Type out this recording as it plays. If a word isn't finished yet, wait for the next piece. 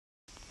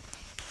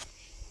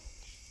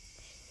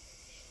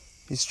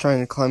He's trying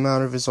to climb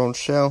out of his old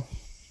shell.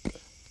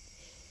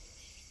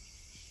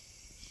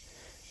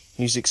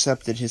 He's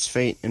accepted his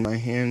fate in my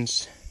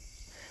hands,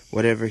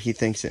 whatever he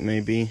thinks it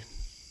may be.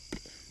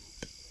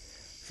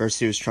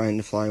 First he was trying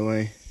to fly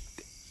away.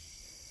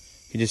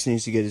 He just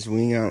needs to get his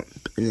wing out,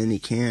 and then he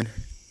can.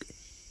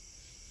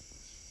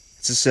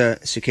 It's just a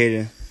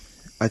cicada.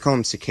 I call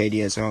them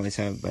cicadias, I always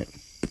have, but...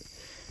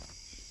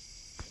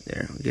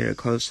 There, we'll get a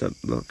close-up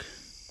look.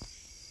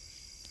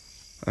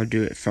 I'll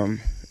do it from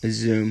a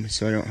zoom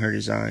so I don't hurt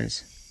his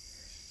eyes.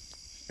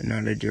 And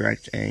not a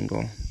direct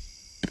angle.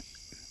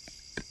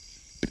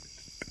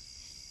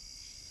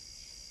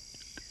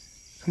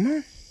 Come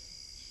on.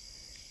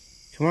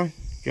 Come on.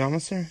 You're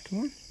almost there. Come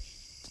on.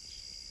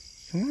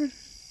 Come on.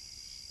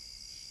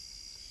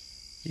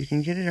 You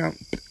can get it out.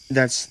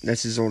 That's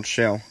his old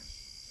shell.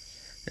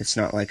 It's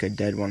not like a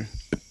dead one.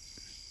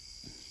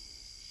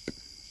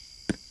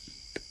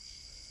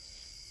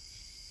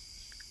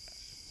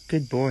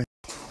 Good boy.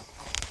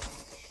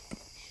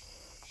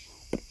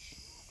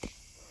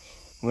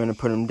 I'm gonna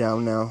put him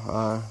down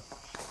now,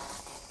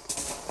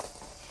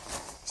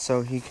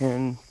 so he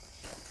can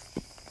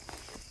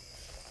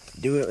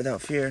do it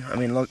without fear. I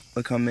mean, look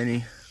how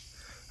many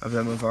of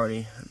them have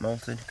already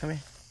molted. Come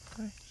here.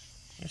 Come here.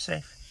 You're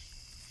safe.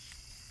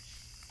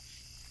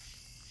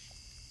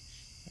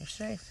 You're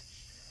safe.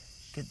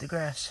 Get the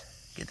grass.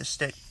 Get the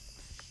stick.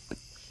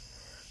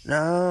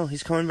 No,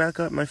 he's coming back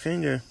up my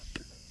finger.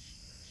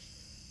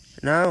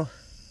 No.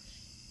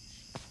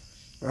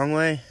 Wrong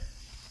way.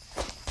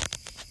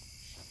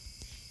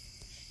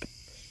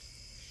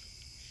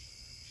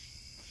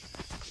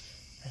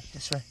 Hey,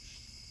 this way.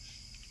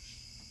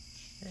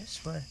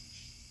 This way.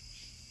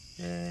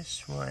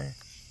 This way.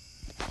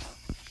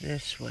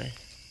 This way.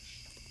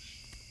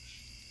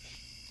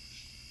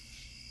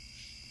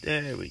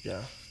 There we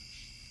go.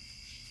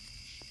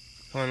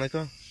 Come on, let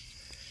go.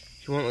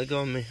 He won't let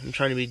go of me. I'm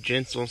trying to be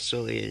gentle,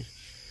 so he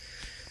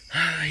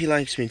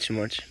likes me too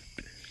much.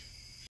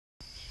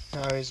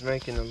 Now he's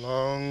making a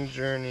long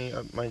journey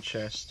up my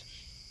chest.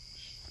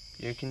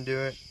 You can do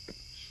it.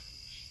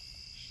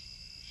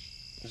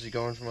 Is he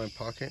going for my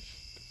pocket?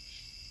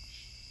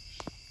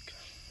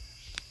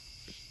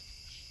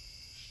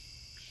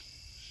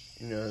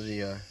 You know,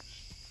 the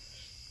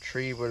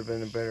tree would have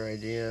been a better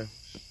idea.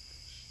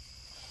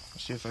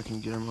 Let's see if I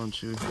can get him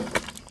onto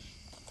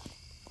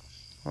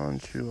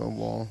a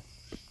wall.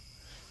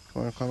 If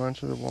you want to climb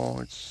onto the wall,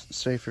 it's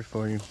safer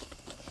for you.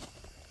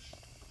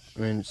 I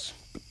mean, it's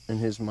in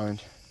his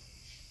mind.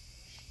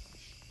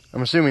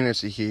 I'm assuming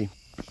it's a he.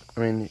 I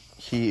mean,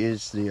 he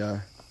is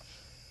the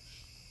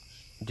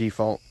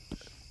default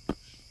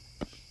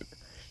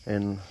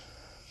in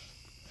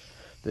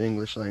the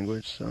English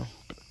language, so.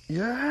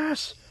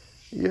 Yes!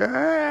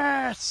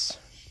 Yes!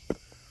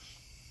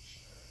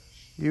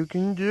 You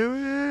can do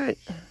it!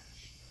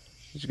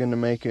 He's gonna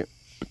make it.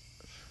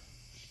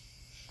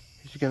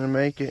 He's gonna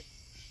make it.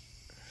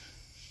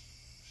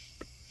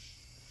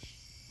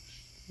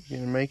 You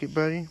gonna make it,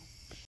 buddy?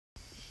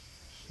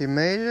 He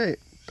made it!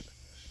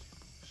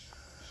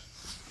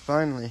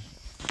 Finally.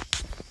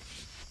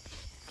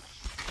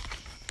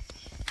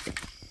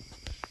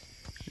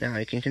 Now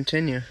I can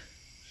continue.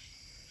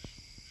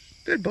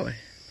 Good boy.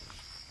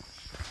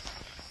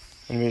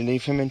 And we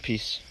leave him in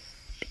peace.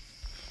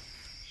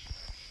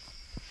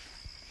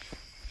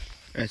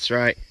 That's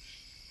right.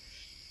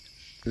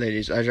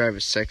 Ladies, I drive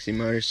a sexy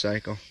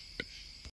motorcycle.